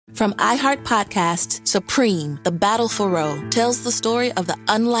From iHeart Podcasts, Supreme, The Battle for Roe tells the story of the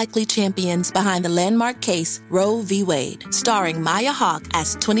unlikely champions behind the landmark case Roe v. Wade, starring Maya Hawke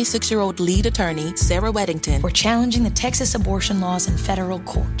as 26-year-old lead attorney Sarah Weddington. We're challenging the Texas abortion laws in federal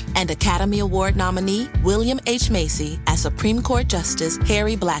court. And Academy Award nominee William H. Macy as Supreme Court Justice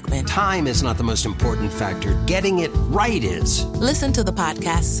Harry Blackmun. Time is not the most important factor. Getting it right is. Listen to the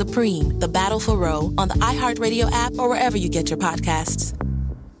podcast Supreme, The Battle for Roe on the iHeartRadio app or wherever you get your podcasts.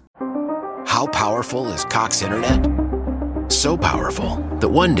 How powerful is Cox Internet? So powerful that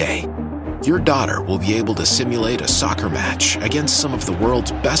one day, your daughter will be able to simulate a soccer match against some of the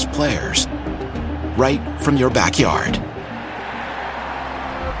world's best players right from your backyard.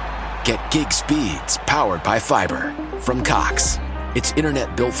 Get gig speeds powered by fiber from Cox. It's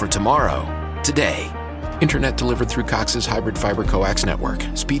internet built for tomorrow, today. Internet delivered through Cox's hybrid fiber coax network.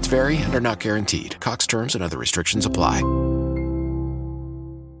 Speeds vary and are not guaranteed. Cox terms and other restrictions apply.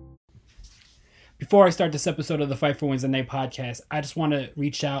 Before I start this episode of the Fight for Wednesday Night podcast, I just want to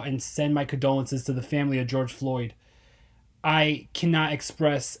reach out and send my condolences to the family of George Floyd. I cannot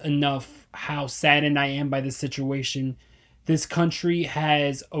express enough how saddened I am by this situation. This country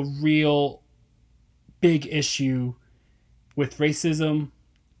has a real big issue with racism,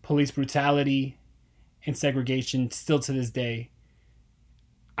 police brutality, and segregation still to this day.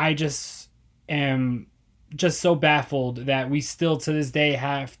 I just am so baffled that we still to this day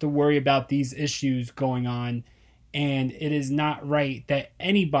have to worry about these issues going on, and it is not right that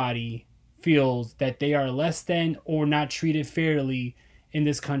anybody feels that they are less than or not treated fairly in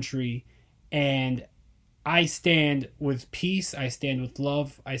this country. And I stand with peace, I stand with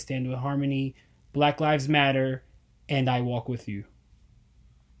love, I stand with harmony. Black Lives Matter, and I walk with you.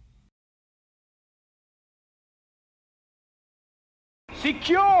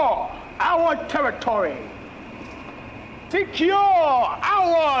 Secure our territory. Secure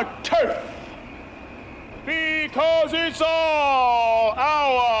our turf, because it's all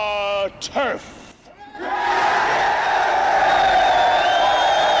our turf.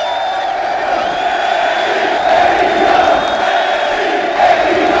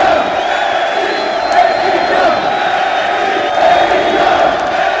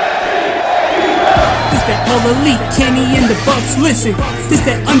 All elite, Kenny and the Bucks, listen. This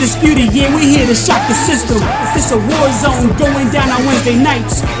that undisputed, yeah, we're here to shock the system. This a war zone going down on Wednesday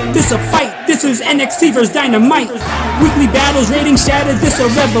nights. This a fight, this is NXT vs Dynamite. Weekly battles, ratings shattered, this a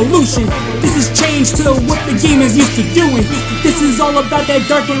revolution. This is change to what the game is used to doing. This is all about that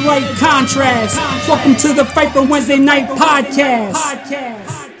dark and light contrast. Welcome to the Fight for Wednesday Night podcast.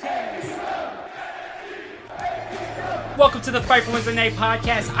 Welcome to the Fight for Wednesday Night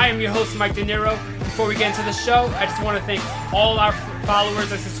podcast. I am your host, Mike De Niro. Before we get into the show, I just want to thank all our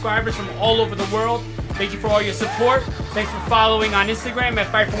followers and subscribers from all over the world. Thank you for all your support. Thanks for following on Instagram at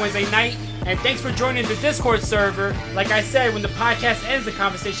Fight for Wednesday Night. And thanks for joining the Discord server. Like I said, when the podcast ends, the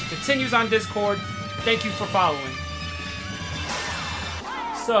conversation continues on Discord. Thank you for following.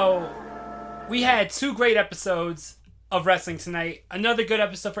 So, we had 2 great episodes of wrestling tonight. Another good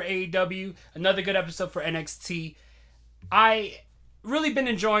episode for AEW. Another good episode for NXT. I really been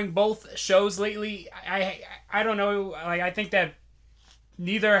enjoying both shows lately. I don't know, like I think that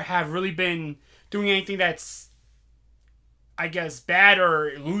neither have really been doing anything that's, I guess, bad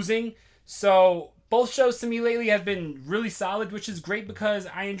or losing. So both shows to me lately have been really solid, which is great because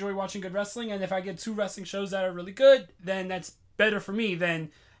I enjoy watching good wrestling, and if I get 2 wrestling shows that are really good, then that's better for me than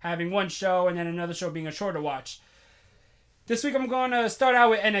having one show and then another show being a chore to watch. This week I'm going to start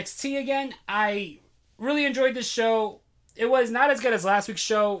out with NXT again. I really enjoyed this show. It was not as good as last week's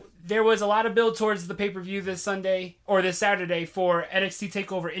show. There was a lot of build towards the pay-per-view this Sunday, or this Saturday, for NXT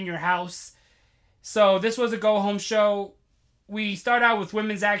TakeOver In Your House. So this was a go-home show. We start out with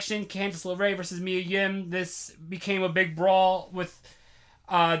women's action, Candice LeRae versus Mia Yim. This became a big brawl with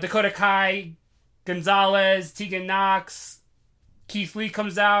Dakota Kai, Gonzalez, Tegan Knox, Keith Lee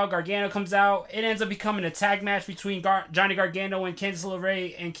comes out, Gargano comes out. It ends up becoming a tag match between Johnny Gargano and Candice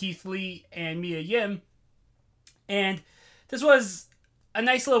LeRae and Keith Lee and Mia Yim. And this was a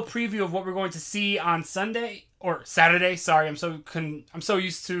nice little preview of what we're going to see on Sunday or Saturday. Sorry, I'm so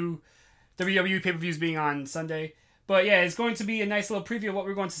used to WWE pay-per-views being on Sunday. But yeah, it's going to be a nice little preview of what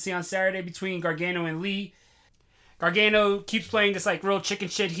we're going to see on Saturday between Gargano and Lee. Gargano keeps playing this like real chicken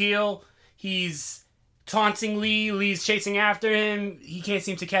shit heel. He's taunting Lee. Lee's chasing after him. He can't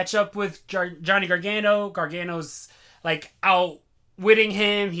seem to catch up with Johnny Gargano. Gargano's like outwitting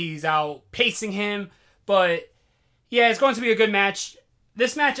him. He's out pacing him. But yeah, it's going to be a good match.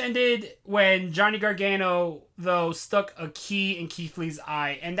 This match ended when Johnny Gargano, though, stuck a key in Keith Lee's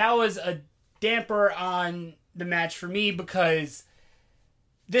eye. And that was a damper on the match for me because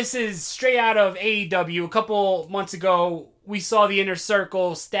this is straight out of AEW. A couple months ago, we saw the Inner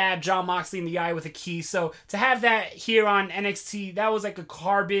Circle stab Jon Moxley in the eye with a key. So to have that here on NXT, that was like a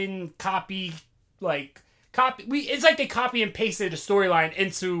carbon copy. It's like they copy and pasted a storyline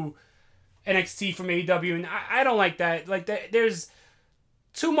into NXT from AEW, and I don't like that. Like, there's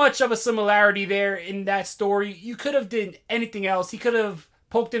too much of a similarity there in that story. You could have done anything else. He could have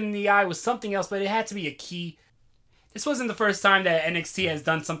poked him in the eye with something else, but it had to be a key. This wasn't the first time that NXT has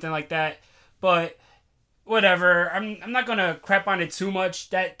done something like that, but whatever. I'm not gonna crap on it too much.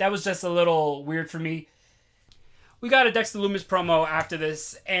 That was just a little weird for me. We got a Dexter Lumis promo after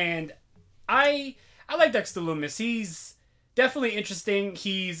this, and I like Dexter Lumis. He's definitely interesting.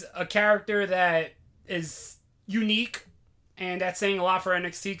 He's a character that is unique, and that's saying a lot for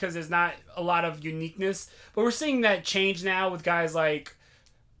NXT because there's not a lot of uniqueness. But we're seeing that change now with guys like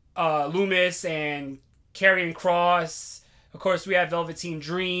Lumis and Karrion Kross. Of course, we have Velveteen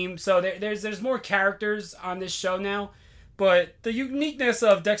Dream. So there's more characters on this show now. But the uniqueness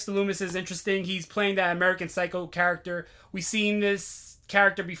of Dexter Lumis is interesting. He's playing that American Psycho character. We've seen this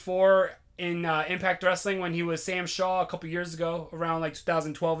character before in Impact Wrestling when he was Sam Shaw a couple years ago, around like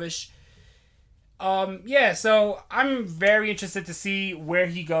 2012-ish. So I'm very interested to see where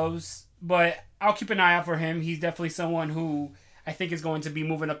he goes. But I'll keep an eye out for him. He's definitely someone who I think is going to be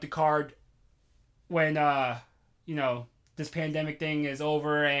moving up the card when, this pandemic thing is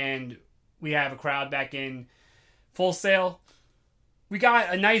over and we have a crowd back in Full Sail. We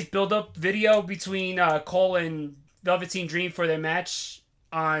got a nice build-up video between Cole and Velveteen Dream for their match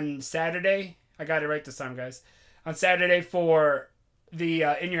on Saturday. I got it right this time, guys. On Saturday for the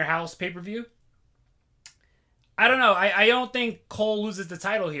In Your House pay-per-view. I don't know. I don't think Cole loses the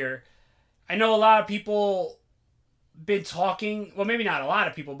title here. I know a lot of people been talking. Well, maybe not a lot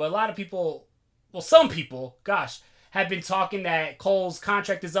of people, but a lot of people. Well, some people, have been talking that Cole's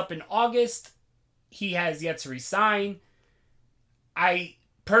contract is up in August. He has yet to resign. I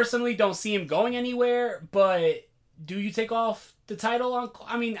personally don't see him going anywhere, but do you take off the title on Cole?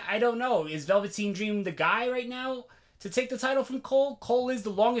 I mean, I don't know. Is Velveteen Dream the guy right now to take the title from Cole? Cole is the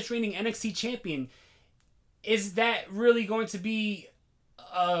longest reigning NXT champion. Is that really going to be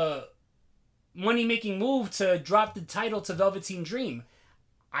a money-making move to drop the title to Velveteen Dream?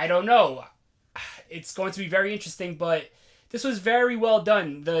 I don't know. It's going to be very interesting, but this was very well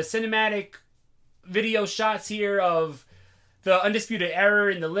done. The cinematic video shots here of the Undisputed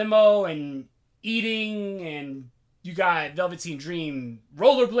Era in the limo and eating, and you got Velveteen Dream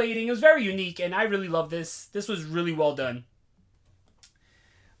rollerblading. It was very unique, and I really love this. This was really well done.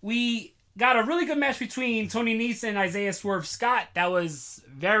 We got a really good match between Tony Nese and Isaiah Swerve Scott. That was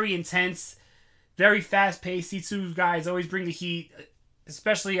very intense, very fast-paced. These two guys always bring the heat,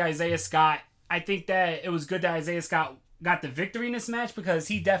 especially Isaiah Scott. I think that it was good that Isaiah Scott got the victory in this match because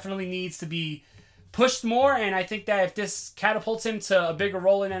he definitely needs to be pushed more, and I think that if this catapults him to a bigger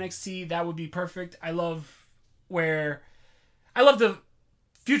role in NXT, that would be perfect. I love the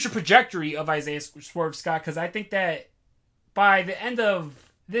future trajectory of Isaiah Swerve Scott because I think that by the end of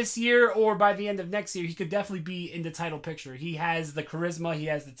this year or by the end of next year, he could definitely be in the title picture. He has the charisma, he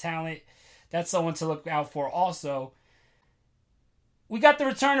has the talent. That's someone to look out for also. We got the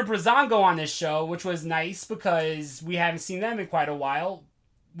return of Breezango on this show, which was nice because we haven't seen them in quite a while.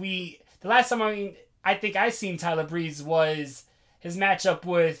 The last time I think I seen Tyler Breeze was his matchup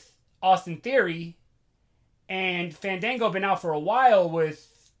with Austin Theory, and Fandango been out for a while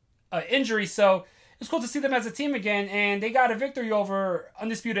with an injury, so it's cool to see them as a team again, and they got a victory over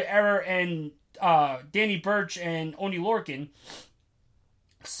Undisputed Era and Danny Burch and Oney Lorcan.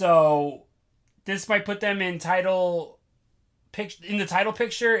 So this might put them in the title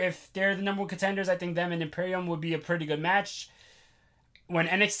picture. If they're the number one contenders, I think them and Imperium would be a pretty good match. When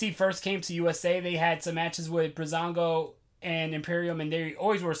NXT first came to USA, they had some matches with Breezango and Imperium, and they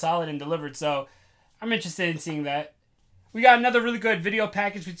always were solid and delivered, so I'm interested in seeing that. We got another really good video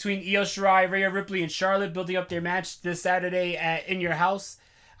package between Io Shirai, Rhea Ripley, and Charlotte building up their match this Saturday at In Your House.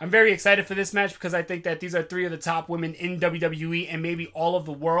 I'm very excited for this match because I think that these are three of the top women in WWE and maybe all of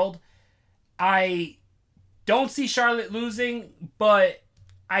the world. I don't see Charlotte losing, but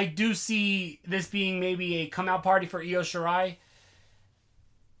I do see this being maybe a come-out party for Io Shirai.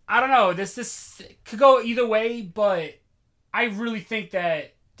 I don't know. This could go either way, but I really think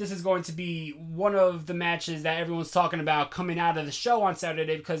that this is going to be one of the matches that everyone's talking about coming out of the show on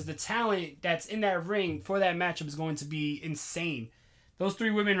Saturday because the talent that's in that ring for that matchup is going to be insane. Those three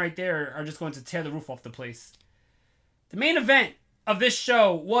women right there are just going to tear the roof off the place. The main event of this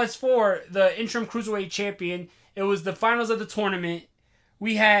show was for the interim Cruiserweight champion. It was the finals of the tournament.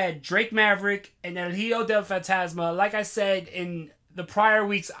 We had Drake Maverick and El Hijo del Fantasma. Like I said in the prior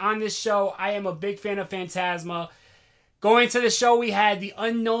weeks on this show. I am a big fan of Phantasma. Going into the show, we had the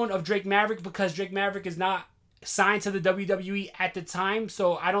unknown of Drake Maverick because Drake Maverick is not signed to the WWE at the time,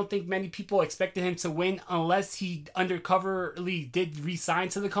 so I don't think many people expected him to win unless he undercoverly did re-sign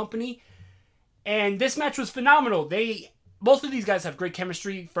to the company. And this match was phenomenal. Both of these guys have great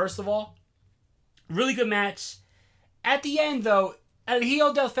chemistry, first of all. Really good match. At the end, though, El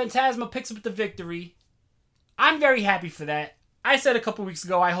Hijo del Fantasma picks up the victory. I'm very happy for that. I said a couple weeks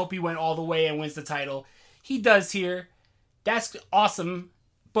ago, I hope he went all the way and wins the title. He does here. That's awesome.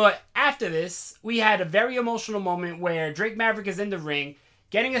 But after this, we had a very emotional moment where Drake Maverick is in the ring,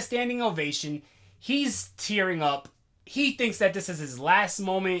 getting a standing ovation. He's tearing up. He thinks that this is his last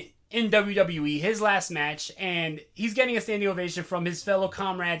moment in WWE, his last match, and he's getting a standing ovation from his fellow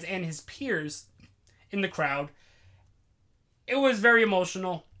comrades and his peers in the crowd. It was very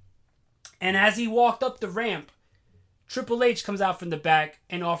emotional. And as he walked up the ramp, Triple H comes out from the back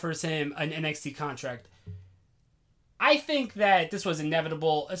and offers him an NXT contract. I think that this was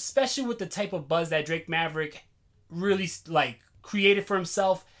inevitable, especially with the type of buzz that Drake Maverick really created for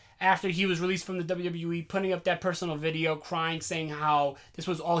himself after he was released from the WWE, putting up that personal video, crying, saying how this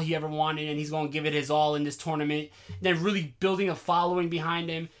was all he ever wanted and he's going to give it his all in this tournament, then really building a following behind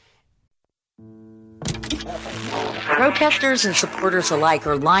him. Protesters and supporters alike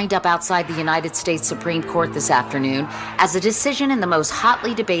are lined up outside the United States Supreme Court this afternoon as a decision in the most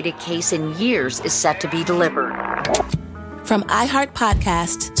hotly debated case in years is set to be delivered. From iHeart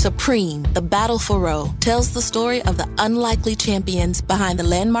Podcast, Supreme, The Battle for Roe, tells the story of the unlikely champions behind the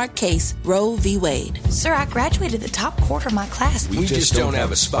landmark case Roe v. Wade. Sir, I graduated the top quarter of my class. We just don't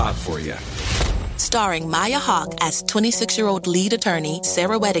have a spot for you. Starring Maya Hawke as 26-year-old lead attorney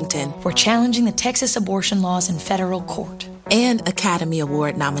Sarah Weddington. We're challenging the Texas abortion laws in federal court. And Academy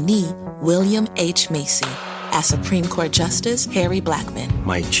Award nominee William H. Macy as Supreme Court Justice Harry Blackmun.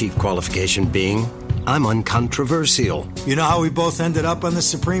 My chief qualification being, I'm uncontroversial. You know how we both ended up on the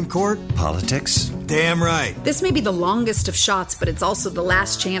Supreme Court? Politics? Damn right. This may be the longest of shots, but it's also the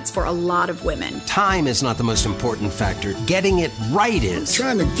last chance for a lot of women. Time is not the most important factor. Getting it right is.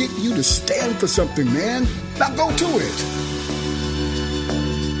 I'm trying to get you to stand for something, man. Now go to it.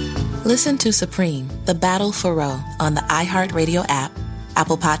 Listen to Supreme, The Battle for Roe on the iHeartRadio app,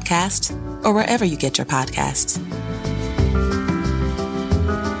 Apple Podcasts, or wherever you get your podcasts.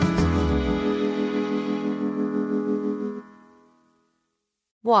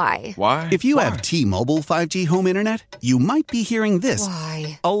 Why? Why? If you have T-Mobile 5G home internet, you might be hearing this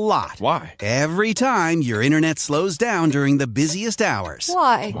Why? a lot. Why? Every time your internet slows down during the busiest hours.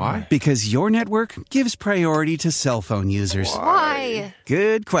 Why? Why? Because your network gives priority to cell phone users. Why?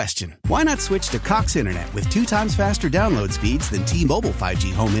 Good question. Why not switch to Cox Internet with 2 times faster download speeds than T-Mobile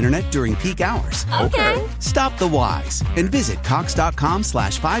 5G home internet during peak hours? Okay. Stop the whys and visit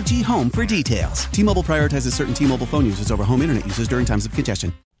cox.com/5G home for details. T-Mobile prioritizes certain T-Mobile phone users over home internet users during times of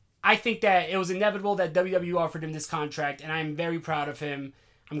congestion. I think that it was inevitable that WWE offered him this contract, and I'm very proud of him.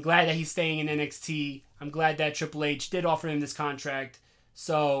 I'm glad that he's staying in NXT. I'm glad that Triple H did offer him this contract.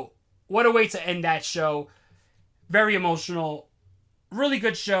 So, what a way to end that show. Very emotional. Really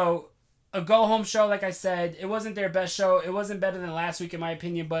good show. A go-home show, like I said. It wasn't their best show. It wasn't better than last week, in my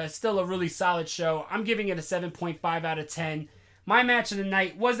opinion, but it's still a really solid show. I'm giving it a 7.5 out of 10. My match of the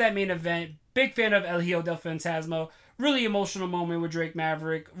night was that main event. Big fan of El Hijo del Fantasma. Really emotional moment with Drake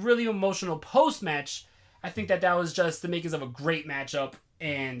Maverick. Really emotional post-match. I think that was just the makings of a great matchup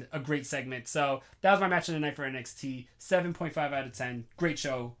and a great segment. So that was my match of the night for NXT. 7.5 out of 10. Great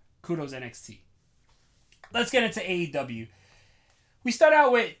show. Kudos NXT. Let's get into AEW. We start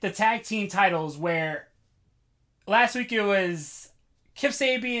out with the tag team titles where last week it was Kip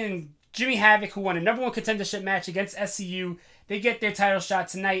Sabian and Jimmy Havoc who won a number one contendership match against SCU. They get their title shot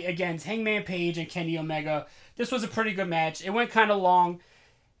tonight against Hangman Page and Kenny Omega. This was a pretty good match. It went kind of long.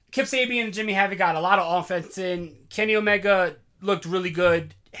 Kip Sabian and Jimmy Havoc got a lot of offense in. Kenny Omega looked really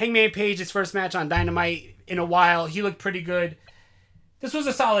good. Hangman Page's first match on Dynamite in a while. He looked pretty good. This was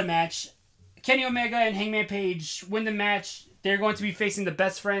a solid match. Kenny Omega and Hangman Page win the match. They're going to be facing the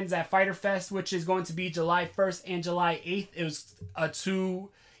Best Friends at Fyter Fest, which is going to be July 1st and July 8th. It was a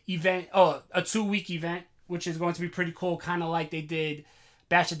 2-week event, which is going to be pretty cool, kind of like they did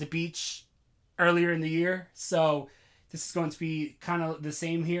Bash at the Beach earlier in the year. So this is going to be kind of the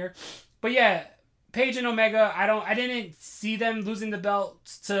same here. But yeah, Page and Omega, I didn't see them losing the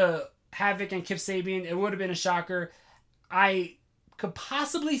belts to Havoc and Kip Sabian. It would have been a shocker. I could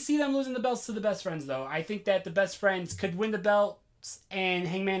possibly see them losing the belts to the Best Friends, though. I think that the Best Friends could win the belts, and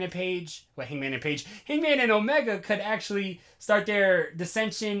Hangman and Omega could actually start their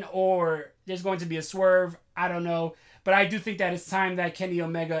dissension, or there's going to be a swerve. I don't know. But I do think that it's time that Kenny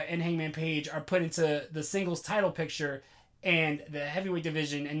Omega and Hangman Page are put into the singles title picture and the heavyweight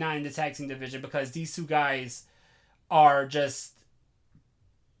division and not in the tag team division, because these two guys are just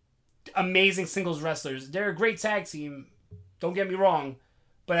amazing singles wrestlers. They're a great tag team, don't get me wrong,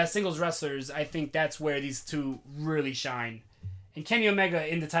 but as singles wrestlers, I think that's where these two really shine. And Kenny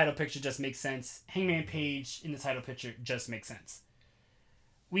Omega in the title picture just makes sense. Hangman Page in the title picture just makes sense.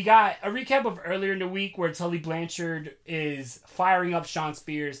 We got a recap of earlier in the week where Tully Blanchard is firing up Shawn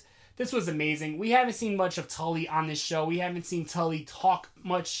Spears. This was amazing. We haven't seen much of Tully on this show. We haven't seen Tully talk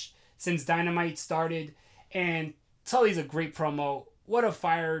much since Dynamite started. And Tully's a great promo. What a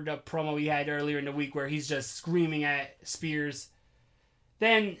fired up promo he had earlier in the week where he's just screaming at Spears.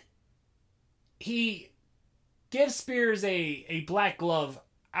 Then he gives Spears a black glove.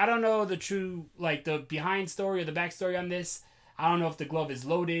 I don't know the true, the behind story or the backstory on this. I don't know if the glove is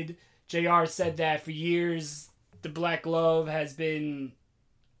loaded. JR said that for years the black glove has been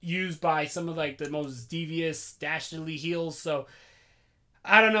used by some of the most devious, dastardly heels. So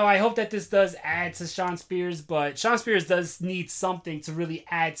I don't know. I hope that this does add to Shawn Spears, but Shawn Spears does need something to really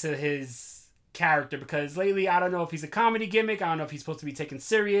add to his character, because lately I don't know if he's a comedy gimmick. I don't know if he's supposed to be taken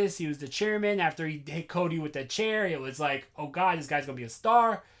serious. He was the chairman. After he hit Cody with that chair, it was like, oh God, this guy's going to be a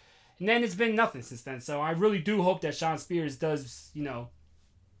star. And then it's been nothing since then. So I really do hope that Shawn Spears does,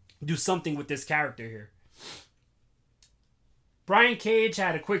 do something with this character here. Brian Cage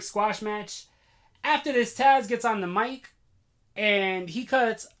had a quick squash match. After this, Taz gets on the mic and he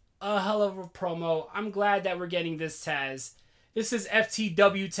cuts a hell of a promo. I'm glad that we're getting this Taz. This is FTW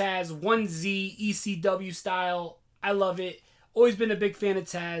Taz, 1Z ECW style. I love it. Always been a big fan of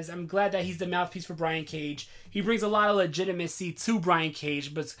Taz. I'm glad that he's the mouthpiece for Brian Cage. He brings a lot of legitimacy to Brian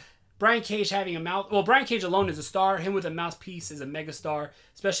Cage, but Brian Cage having a Brian Cage alone is a star. Him with a mouthpiece is a megastar,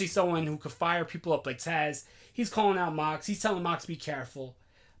 especially someone who could fire people up like Taz. He's calling out Mox. He's telling Mox, be careful.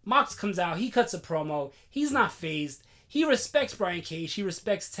 Mox comes out. He cuts a promo. He's not phased. He respects Brian Cage. He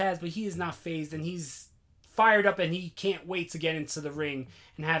respects Taz, but he is not phased, and he's fired up, and he can't wait to get into the ring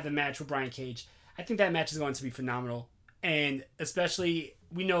and have the match with Brian Cage. I think that match is going to be phenomenal, and especially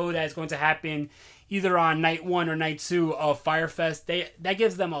we know that it's going to happen either on night 1 or night 2 of Firefest. That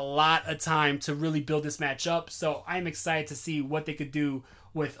gives them a lot of time to really build this match up, so I'm excited to see what they could do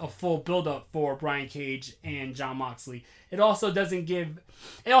with a full build-up for Brian Cage and Jon Moxley. It also gives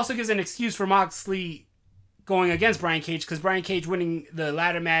an excuse for Moxley going against Brian Cage, because Brian Cage winning the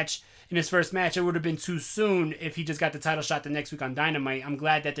ladder match in his first match, it would have been too soon if he just got the title shot the next week on Dynamite. I'm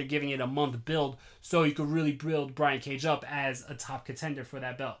glad that they're giving it a month build so you could really build Brian Cage up as a top contender for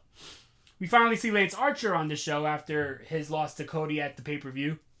that belt. We finally see Lance Archer on the show after his loss to Cody at the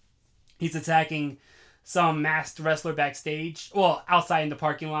pay-per-view. He's attacking some masked wrestler backstage, outside in the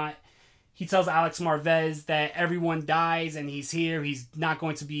parking lot. He tells Alex Marvez that everyone dies and he's here. He's not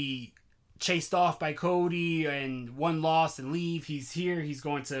going to be chased off by Cody and one loss and leave. He's here. He's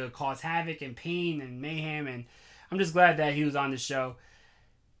going to cause havoc and pain and mayhem, and I'm just glad that he was on the show.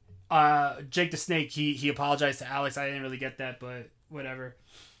 Jake the Snake, he apologized to Alex. I didn't really get that, but whatever.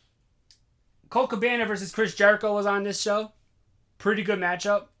 Colt Cabana versus Chris Jericho was on this show. Pretty good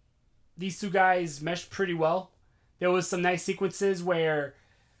matchup. These two guys meshed pretty well. There was some nice sequences where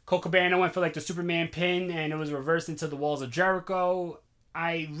Colt Cabana went for the Superman pin and it was reversed into the walls of Jericho.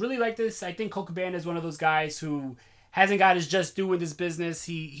 I really like this. I think Colt Cabana is one of those guys who hasn't got his just due in this business.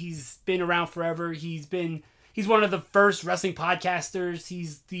 He's been around forever. He's one of the first wrestling podcasters.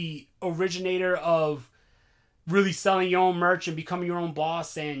 He's the originator of really selling your own merch and becoming your own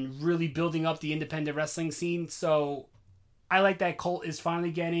boss and really building up the independent wrestling scene. So I like that Colt is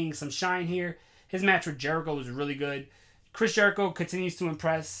finally getting some shine here. His match with Jericho was really good. Chris Jericho continues to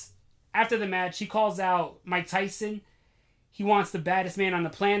impress. After the match, he calls out Mike Tyson. He wants the baddest man on the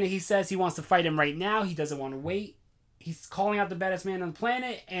planet. He says he wants to fight him right now. He doesn't want to wait. He's calling out the baddest man on the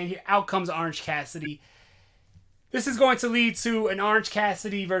planet, and here out comes Orange Cassidy. This is going to lead to an Orange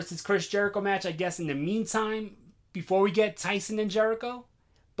Cassidy versus Chris Jericho match, I guess, in the meantime, before we get Tyson and Jericho.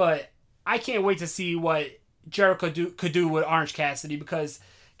 But I can't wait to see what Jericho could do with Orange Cassidy, because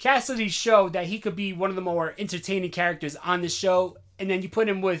Cassidy showed that he could be one of the more entertaining characters on the show, and then you put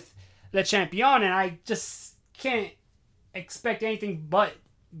him with Le Champion, and I just can't expect anything but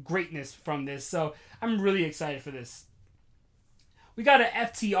greatness from this. So I'm really excited for this. We got an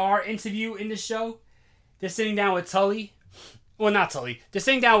FTR interview in the show. They're sitting down with Tully. Well, not Tully. They're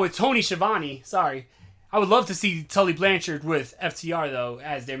sitting down with Tony Schiavone. Sorry. I would love to see Tully Blanchard with FTR, though,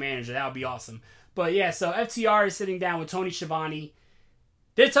 as their manager. That would be awesome. But yeah, so FTR is sitting down with Tony Schiavone.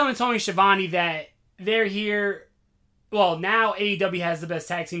 They're telling Tony Schiavone that they're here. Well, now AEW has the best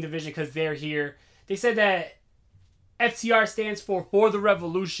tag team division because they're here. They said that FTR stands for the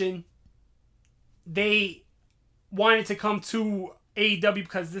Revolution. They wanted to come to AEW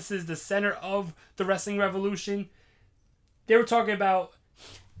because this is the center of the wrestling revolution. They were talking about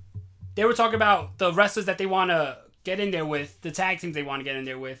the wrestlers that they want to get in there with, the tag teams they want to get in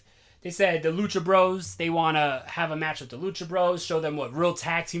there with. They said the Lucha Bros, they want to have a match with the Lucha Bros, show them what real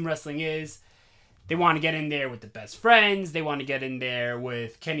tag team wrestling is. They want to get in there with the Best Friends. They want to get in there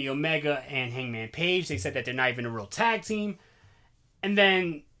with Kenny Omega and Hangman Page. They said that they're not even a real tag team. And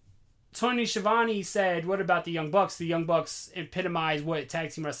then Tony Schiavone said, what about the Young Bucks? The Young Bucks epitomize what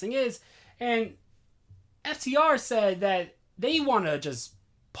tag team wrestling is. And FTR said that they want to just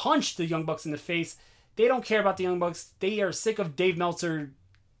punch the Young Bucks in the face. They don't care about the Young Bucks. They are sick of Dave Meltzer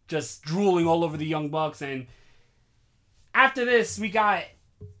just drooling all over the Young Bucks. And after this, we got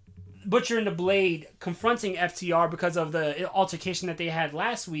Butcher and the Blade confronting FTR because of the altercation that they had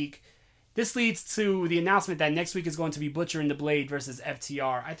last week. This leads to the announcement that next week is going to be Butcher and the Blade versus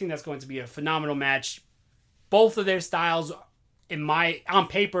FTR. I think that's going to be a phenomenal match. Both of their styles, on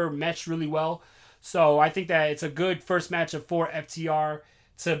paper, mesh really well. So I think that it's a good first matchup for FTR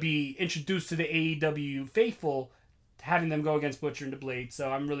to be introduced to the AEW faithful, having them go against Butcher and the Blade.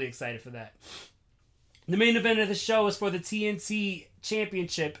 So I'm really excited for that. The main event of the show is for the TNT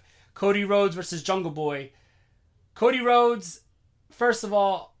Championship. Cody Rhodes versus Jungle Boy. Cody Rhodes, first of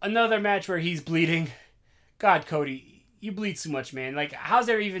all, another match where he's bleeding. God, Cody, you bleed too much, man. Like, how's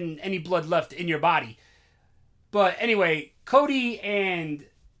there even any blood left in your body? But anyway, Cody and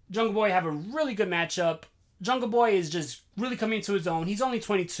Jungle Boy have a really good matchup. Jungle Boy is just really coming to his own. He's only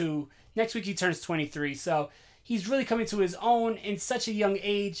 22. Next week he turns 23. So he's really coming to his own in such a young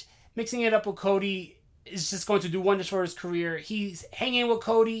age. Mixing it up with Cody is just going to do wonders for his career. He's hanging with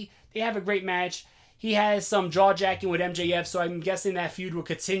Cody. They have a great match. He has some jaw-jacking with MJF, so I'm guessing that feud will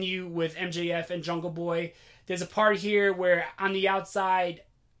continue with MJF and Jungle Boy. There's a part here where on the outside,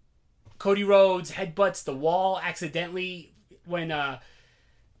 Cody Rhodes headbutts the wall accidentally when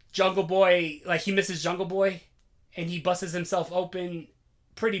Jungle Boy, like he misses Jungle Boy, and he busts himself open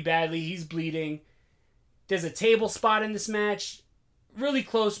pretty badly. He's bleeding. There's a table spot in this match. Really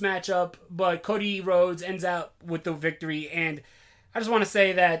close matchup, but Cody Rhodes ends up with the victory, and I just want to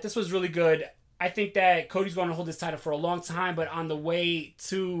say that this was really good. I think that Cody's going to hold this title for a long time, but on the way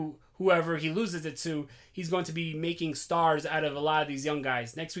to whoever he loses it to, he's going to be making stars out of a lot of these young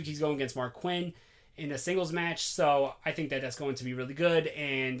guys. Next week, he's going against Mark Quinn in a singles match, so I think that that's going to be really good,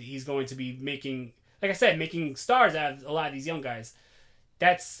 and he's going to be making, like I said, making stars out of a lot of these young guys.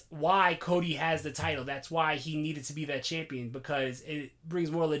 That's why Cody has the title. That's why he needed to be that champion, because it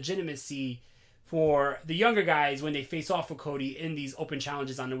brings more legitimacy for the younger guys when they face off with Cody in these open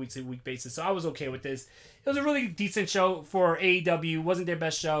challenges on a week-to-week basis. So I was okay with this. It was a really decent show for AEW. Wasn't their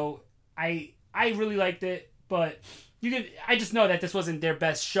best show. I really liked it, but I just know that this wasn't their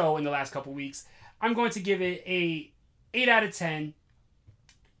best show in the last couple weeks. I'm going to give it a 8 out of 10.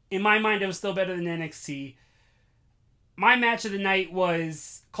 In my mind, it was still better than NXT. My match of the night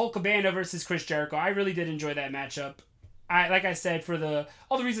was Colt Cabana versus Chris Jericho. I really did enjoy that matchup. Like I said, for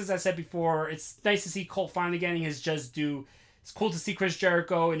all the reasons I said before, it's nice to see Colt finally getting his just due. It's cool to see Chris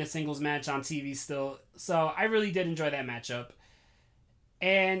Jericho in a singles match on TV still. So I really did enjoy that matchup.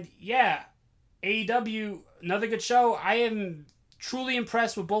 And yeah, AEW, another good show. I am truly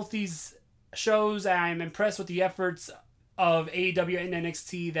impressed with both these shows. I'm impressed with the efforts of AEW and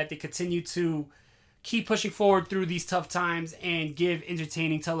NXT that they continue to keep pushing forward through these tough times and give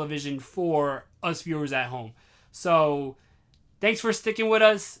entertaining television for us viewers at home. So, thanks for sticking with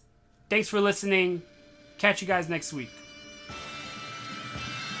us. Thanks for listening. Catch you guys next week.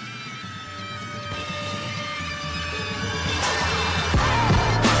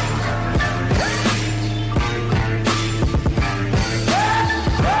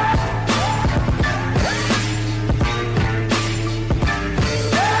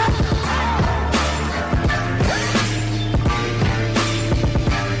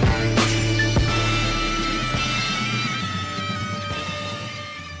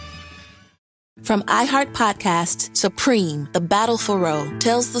 From iHeart Podcasts, Supreme, The Battle for Roe,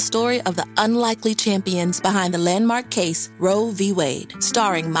 tells the story of the unlikely champions behind the landmark case Roe v. Wade.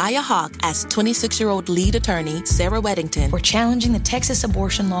 Starring Maya Hawke as 26-year-old lead attorney Sarah Weddington. We're challenging the Texas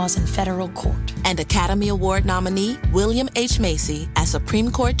abortion laws in federal court. And Academy Award nominee William H. Macy as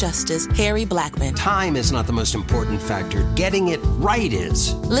Supreme Court Justice Harry Blackmun. Time is not the most important factor. Getting it right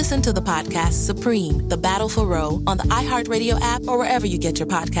is. Listen to the podcast Supreme, The Battle for Roe on the iHeartRadio app or wherever you get your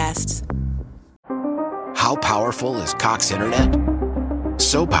podcasts. How powerful is Cox Internet?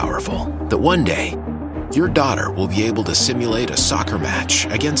 So powerful that one day, your daughter will be able to simulate a soccer match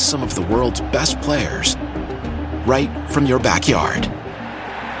against some of the world's best players. right from your backyard.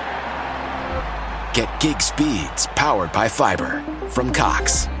 Get gig speeds powered by fiber from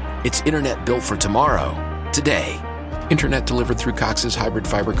Cox. It's internet built for tomorrow, today. Internet delivered through Cox's hybrid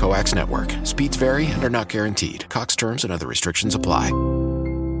fiber coax network. Speeds vary and are not guaranteed. Cox terms and other restrictions apply.